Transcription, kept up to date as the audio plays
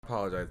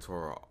apologize to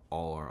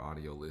all our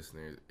audio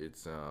listeners.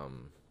 It's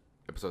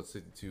episode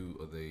 62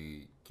 of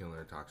the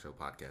Killer Talk Show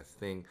podcast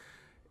thing.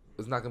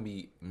 It's not gonna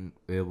be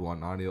available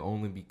on audio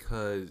only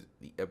because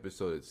the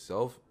episode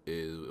itself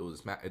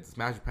it's a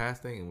smash or pass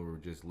thing, and we were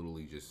just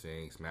literally just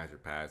saying smash or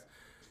pass.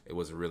 It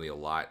wasn't really a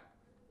lot.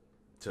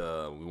 We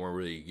weren't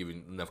really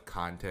giving enough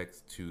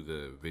context to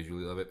the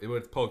visually of it. It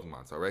was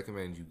Pokemon, so I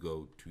recommend you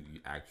go to the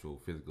actual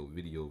physical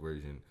video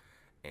version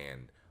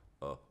and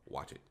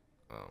watch it.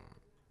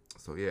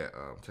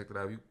 Check that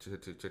out.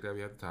 Check that out if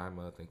you have the time.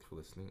 Thanks for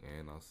listening,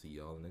 and I'll see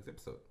y'all in the next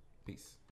episode. Peace.